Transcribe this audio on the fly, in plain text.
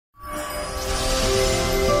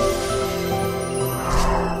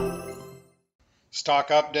Stock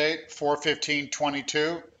update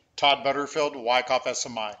 4/15/22. Todd Butterfield, Wyckoff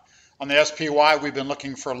SMI. On the SPY, we've been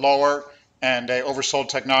looking for lower and a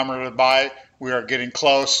oversold technometer to buy. We are getting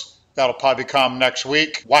close. That'll probably come next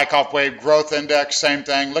week. Wyckoff Wave Growth Index, same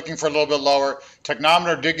thing, looking for a little bit lower.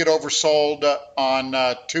 Technometer did get oversold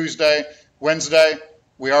on Tuesday, Wednesday.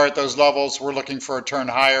 We are at those levels. We're looking for a turn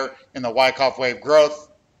higher in the Wyckoff Wave Growth.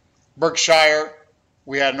 Berkshire,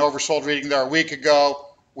 we had an oversold reading there a week ago.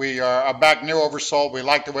 We are back near oversold. We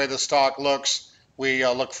like the way the stock looks. We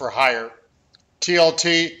look for higher.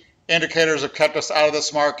 TLT indicators have kept us out of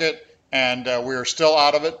this market, and we are still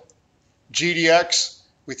out of it. GDX,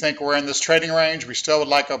 we think we're in this trading range. We still would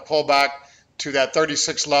like a pullback to that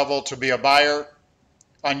 36 level to be a buyer.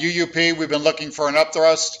 On UUP, we've been looking for an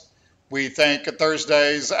upthrust. We think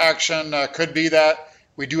Thursday's action could be that.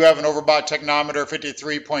 We do have an overbought technometer,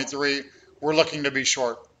 53.3. We're looking to be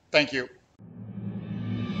short. Thank you.